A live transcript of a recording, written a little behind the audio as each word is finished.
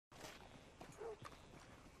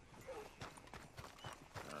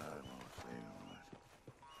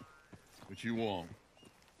What you want?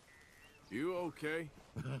 You okay?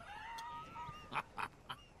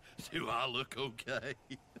 Do I look okay?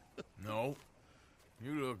 No.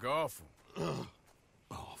 You look awful.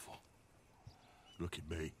 Awful. Look at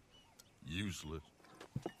me. Useless.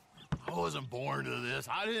 I wasn't born to this.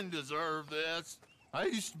 I didn't deserve this. I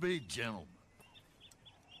used to be a gentleman.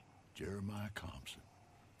 Jeremiah Compson.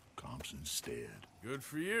 Compson Stead. Good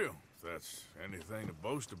for you, if that's anything to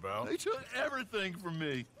boast about. They took everything from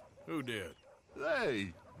me. Who did?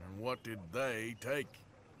 They. And what did they take?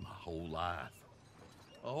 My whole life.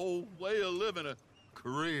 A whole way of living, a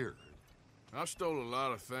career. I stole a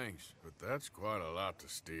lot of things, but that's quite a lot to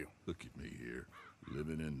steal. Look at me here,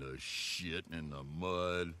 living in the shit and the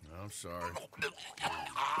mud. I'm sorry.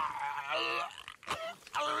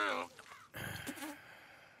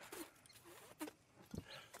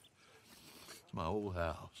 It's my old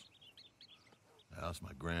house. The house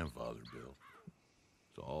my grandfather built.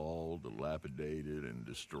 It's all dilapidated and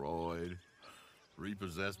destroyed,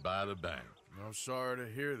 repossessed by the bank. I'm sorry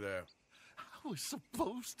to hear that. I was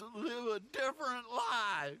supposed to live a different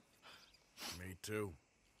life. Me too.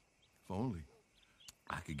 If only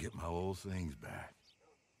I could get my old things back.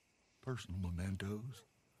 Personal mementos,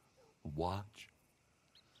 a watch,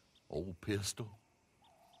 old pistol,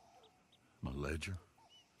 my ledger.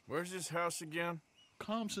 Where's this house again?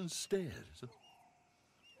 Compson Stead. It's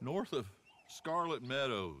north of Scarlet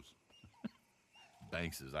Meadows.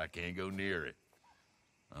 Bank says I can't go near it.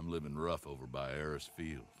 I'm living rough over by Harris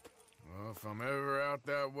Field. Well, if I'm ever out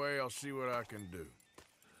that way, I'll see what I can do.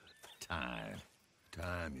 Time.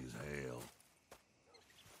 Time is hell.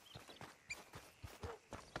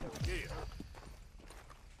 Here.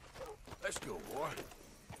 Let's go, boy.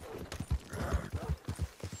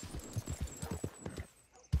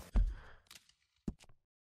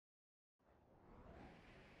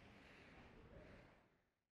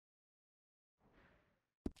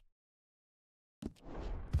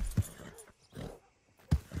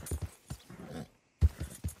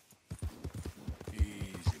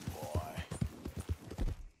 Easy, boy.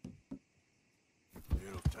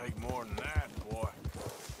 It'll take more than that, boy.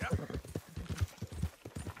 Yep.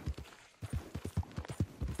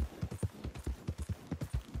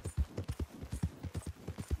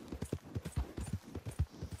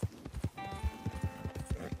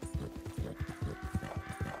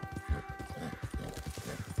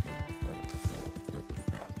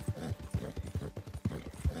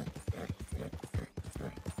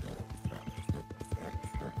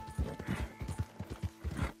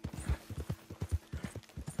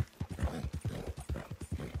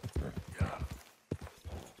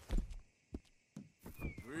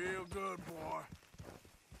 Real good, boy.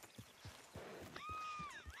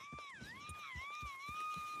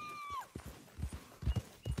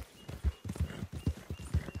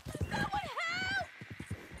 Someone help!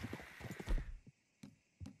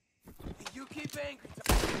 You keep angry.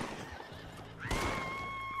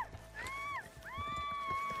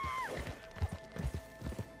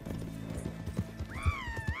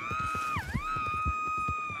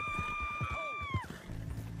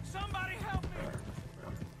 Somebody help me!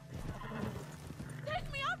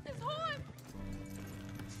 Take me off this horse!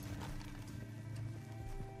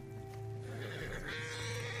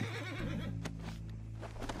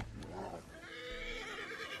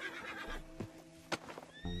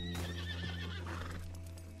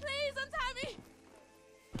 Please untie me!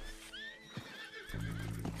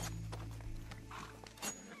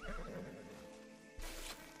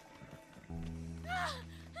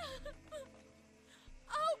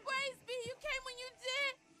 Oh, praise be, you came when you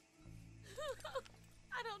did.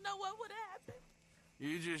 I don't know what would happen.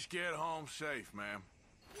 You just get home safe, ma'am.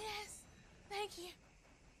 Yes, thank you.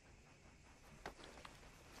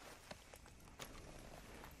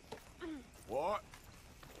 What?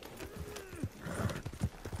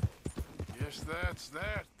 Guess that's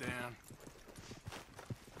that, then.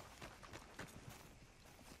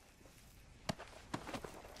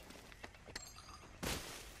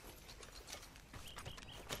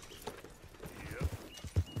 Yep.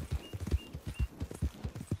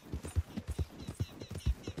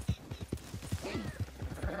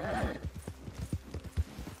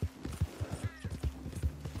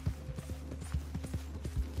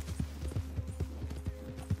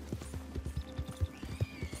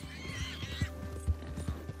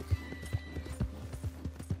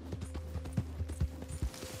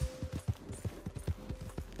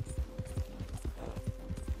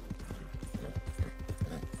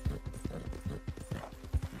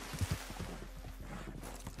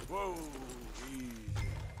 Whoa, easy.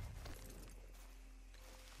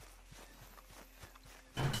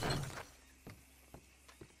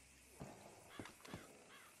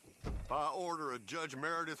 order of Judge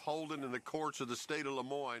Meredith Holden in the courts of the state of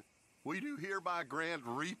Lemoyne, we do hereby grant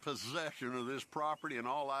repossession of this property and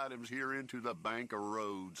all items herein to the Bank of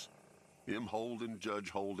Rhodes. M. Holden, Judge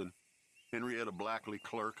Holden, Henrietta Blackley,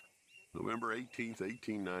 Clerk, November 18th,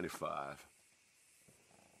 1895.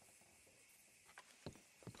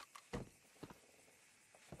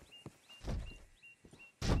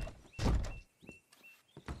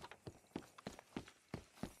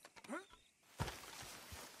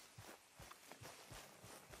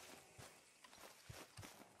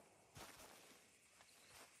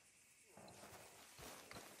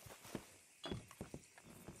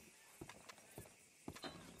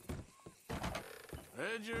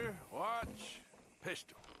 Ledger, watch,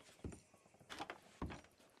 pistol.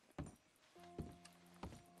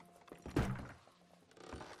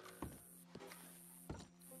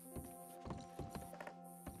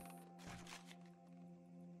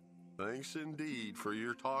 Thanks indeed for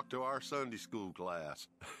your talk to our Sunday school class.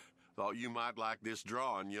 Thought you might like this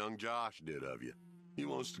drawing young Josh did of you. He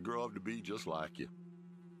wants to grow up to be just like you.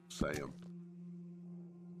 Sam.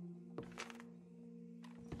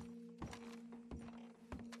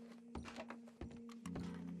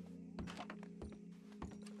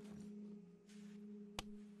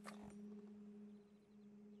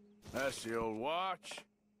 That's the old watch.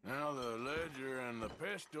 Now the ledger and the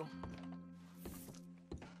pistol.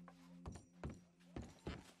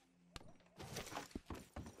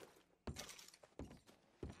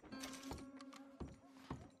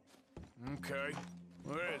 Okay,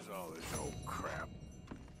 where's all this old crap?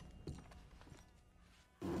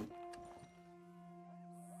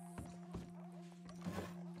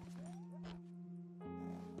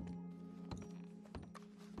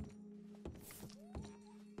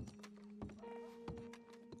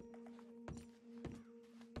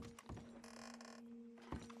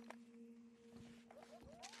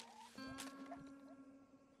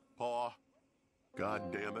 Pa,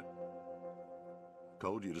 God damn it.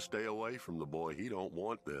 Told you to stay away from the boy. He don't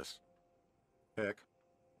want this. Heck,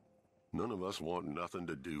 none of us want nothing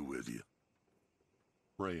to do with you.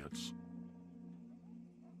 Rance.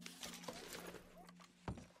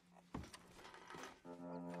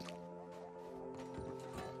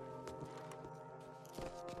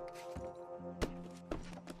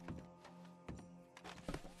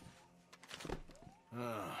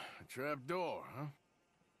 A trap door, huh?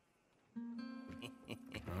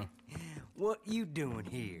 What you doing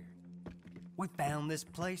here? We found this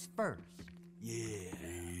place first. Yeah.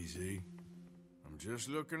 Easy. I'm just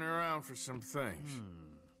looking around for some things.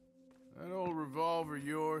 That old revolver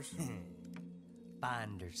yours?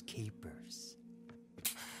 Finders keepers.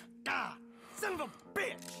 Ah! Son of a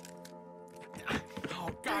bitch! Oh,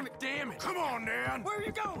 God damn it! Come on, Dan! Where are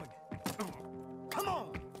you going? Come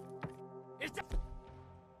on! It's ours!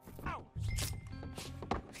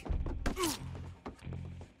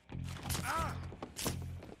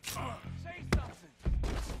 Say something!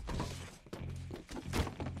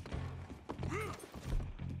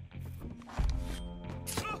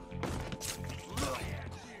 Look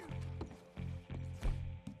at you!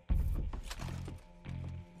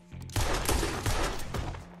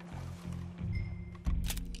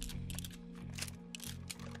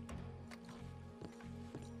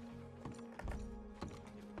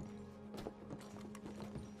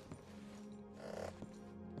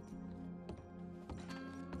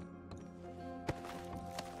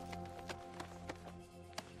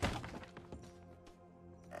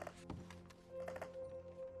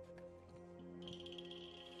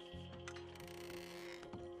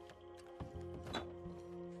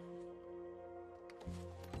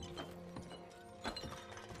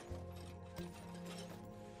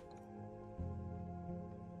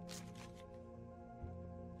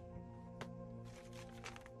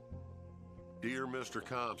 Dear Mr.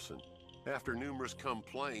 Compson, after numerous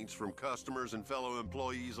complaints from customers and fellow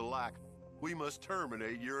employees alike, we must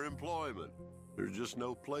terminate your employment. There's just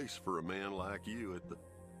no place for a man like you at the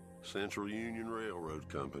Central Union Railroad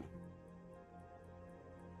Company.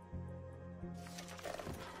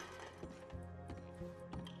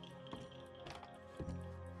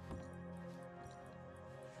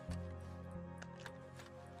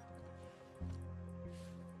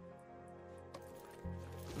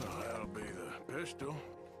 Well, that'll be the pistol.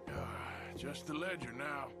 Just the ledger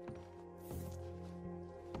now.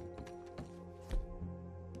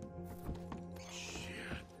 Shit.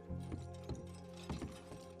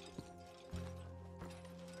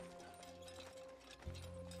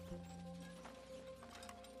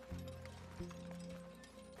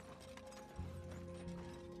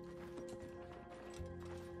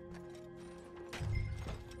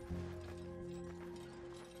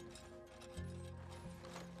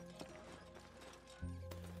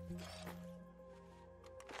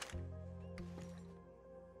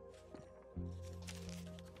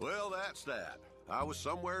 Well, that's that. I was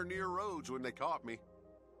somewhere near Rhodes when they caught me.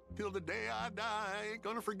 Till the day I die, I ain't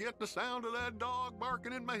gonna forget the sound of that dog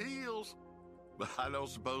barking in my heels. But I don't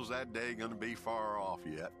suppose that day gonna be far off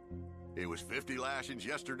yet. It was 50 lashings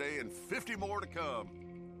yesterday and 50 more to come.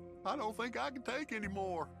 I don't think I can take any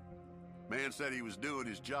more. Man said he was doing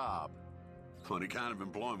his job. Funny kind of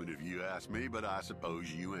employment if you ask me, but I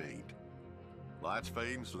suppose you ain't. Light's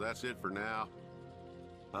fading, so that's it for now.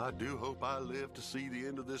 I do hope I live to see the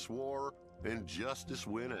end of this war and justice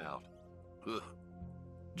win out. Ugh.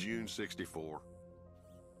 June 64.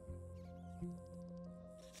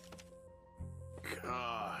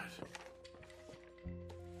 God.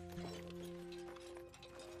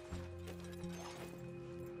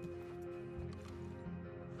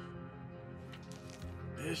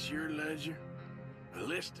 This your ledger? A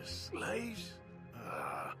list of slaves?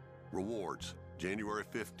 Rewards. January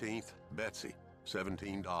 15th, Betsy,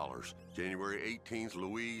 $17. January 18th,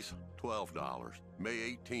 Louise, $12.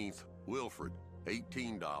 May 18th, Wilfred,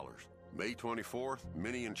 $18. May 24th,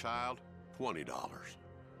 Minnie and Child, $20.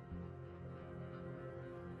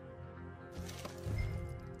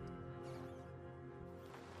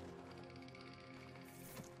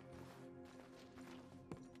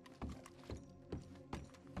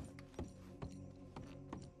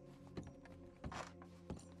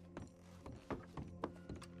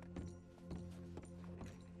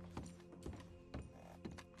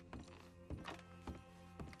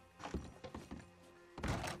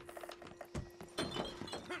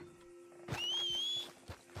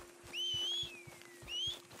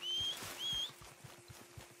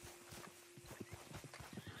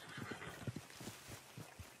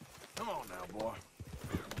 Come on now, boy.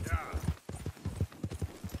 Yeah.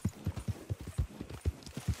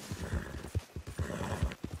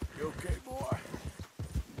 You okay, boy?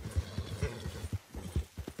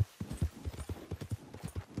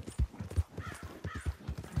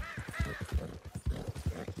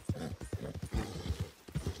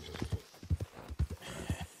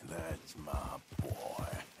 That's my boy.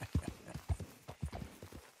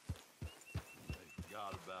 They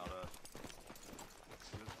forgot about us.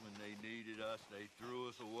 Just when they needed us, they threw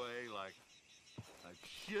us away like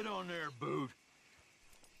shit on their boot.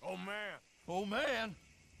 Oh, man. Oh, man!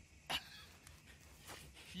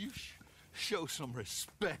 You show some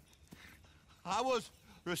respect. I was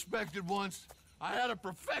respected once. I had a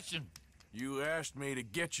profession. You asked me to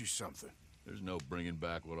get you something. There's no bringing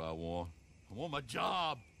back what I want. I want my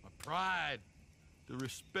job, my pride, the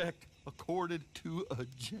respect accorded to a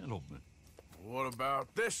gentleman. What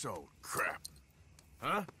about this old crap?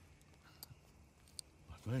 Huh?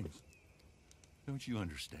 My things. Don't you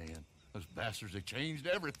understand? Those bastards, they changed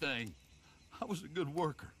everything. I was a good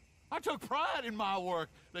worker. I took pride in my work.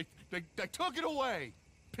 They took it away.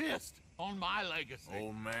 Pissed on my legacy.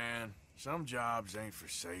 Old man, some jobs ain't for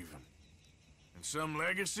saving. And some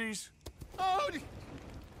legacies, Oh,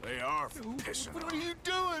 they are for pissing what on. are you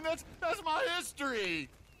doing? That's my history.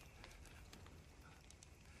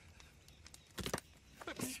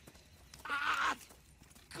 Ah!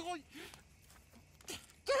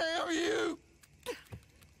 Damn you!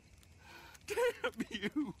 Damn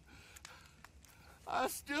you! I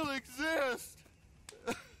still exist!